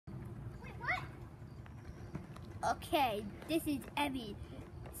Okay, this is Evie's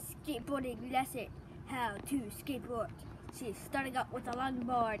skateboarding lesson. How to skateboard. She's starting out with a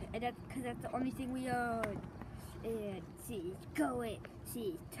longboard, and that's because that's the only thing we own. And she's going,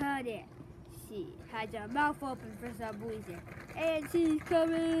 she's turning, she has her mouth open for some reason, and she's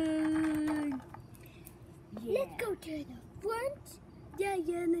coming. Yeah. Let's go to the front. Yeah,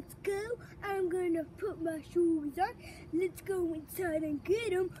 let's go. I'm gonna put my shoes on. Let's go inside and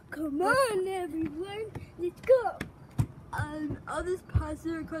get them. Come on, everyone. Let's go. I'll just pass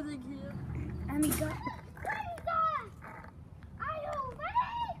her because I can't. And we got. Are you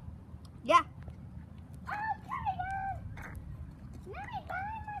ready? Yeah. Okay, then. Let me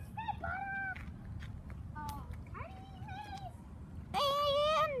find my skateboarder. Oh,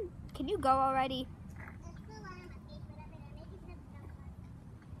 And can you go already?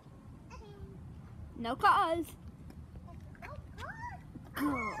 No cause.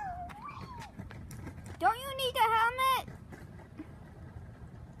 Go. Don't you need a helmet?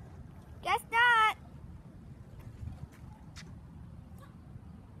 Guess not.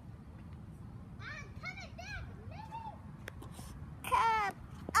 I'm coming back. Come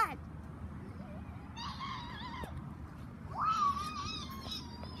on.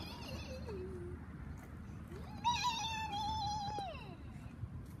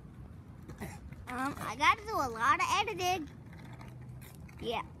 I gotta do a lot of editing.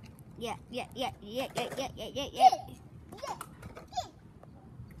 Yeah.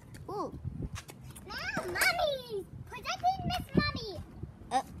 Ooh. Now, Mommy! Presenting Miss Mommy!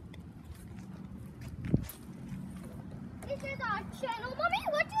 This is our channel, Mommy.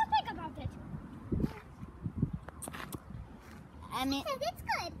 What do you think about it? I mean, It's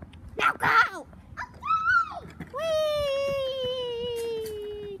good. now go! Okay!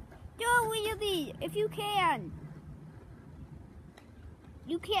 Whee! Do a wheelie if you can.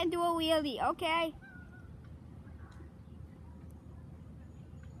 You can't do a wheelie, okay?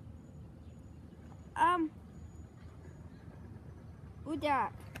 Who's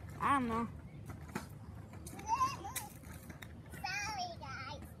that? I don't know. Sorry,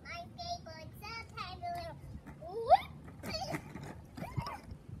 guys. My skateboard sometimes a little whoop. Do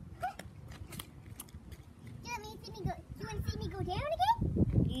you want to see me go down again?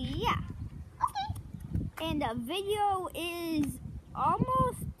 Yeah. Okay. And the video is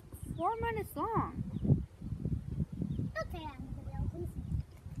almost 4 minutes long. Don't say that in the video, please.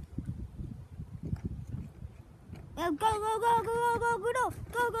 Go, go, go, go, go, go, go, go,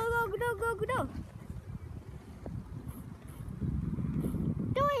 go, go, go, go, go, go.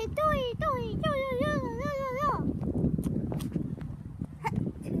 Do it, do it, do it, do it, do it, do it, do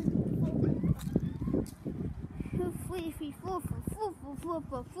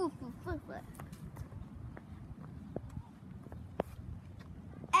it.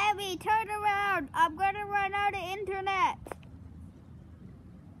 Abby, turn around. I'm gonna run out of internet.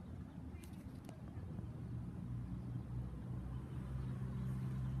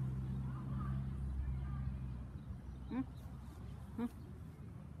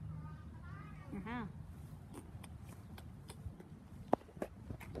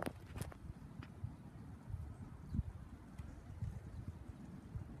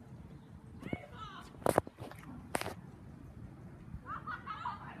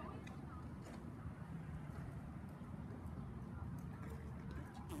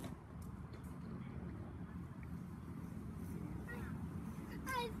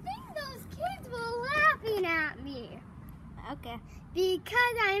 I think those kids were laughing at me. Okay.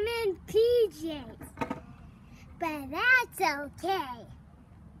 Because I'm in PJs. But that's okay.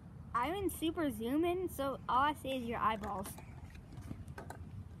 I'm in super zoom in, so all I see is your eyeballs.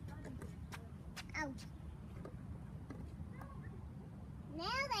 Ouch. No,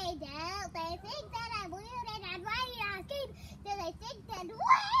 they don't. They think that I'm weird and I'm riding on a skate. So they think that,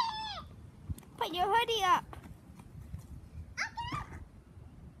 wah! Put your hoodie up. Okay.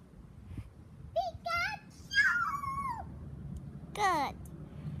 Pikachu! Good.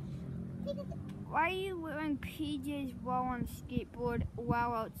 Why are you wearing PJs while on skateboard,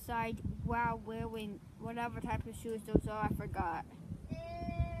 while outside, while wearing whatever type of shoes those are? I forgot.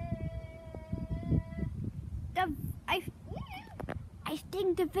 I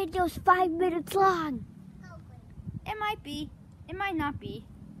think the video's 5 minutes long. It might be. It might not be.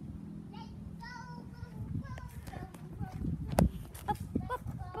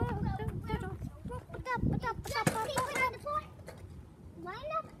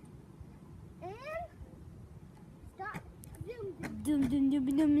 Zoom, zoom, zoom, zoom, zoom, zoom,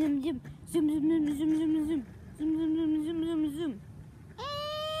 zoom, zoom, zoom, zoom, zoom, zoom, zoom, zoom, zoom, zoom, zoom, zoom,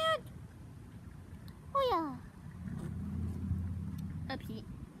 and oh yeah. Oopsie.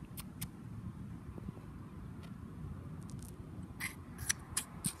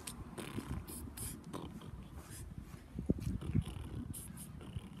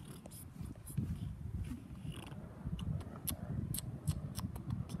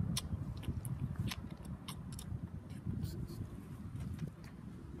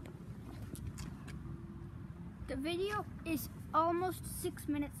 The video is almost 6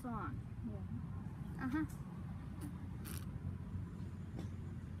 minutes long. Yeah.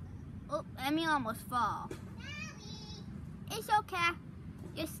 Oh, Emmy almost fall. It's okay.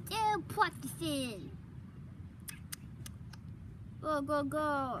 You're still practicing. Go, go,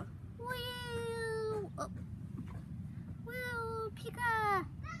 go. Woo! Oh. Woo! Pika!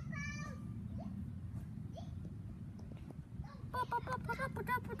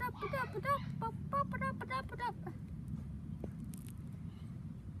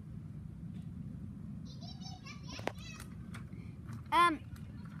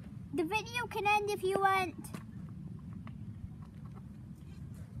 The video can end if you want.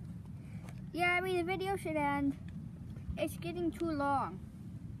 Yeah, I mean the video should end. It's getting too long.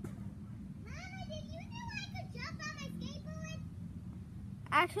 Mama, did you know I could jump on my skateboard?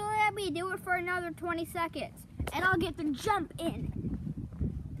 Actually, let me do it for another 20 seconds, and I'll get the jump in.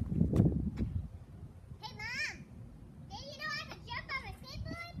 Hey, Mom, did you know I could jump on my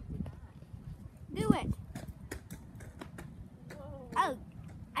skateboard? Do it. Oh,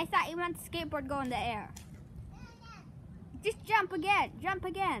 I thought you meant the skateboard go in the air. Just jump again. Jump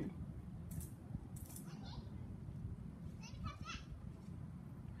again.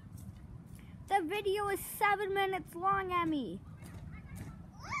 The video is 7 minutes long, Emmy.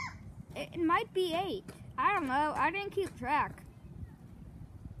 It might be 8. I don't know. I didn't keep track.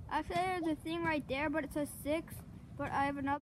 Actually, there's a thing right there, but it says 6. But I have another.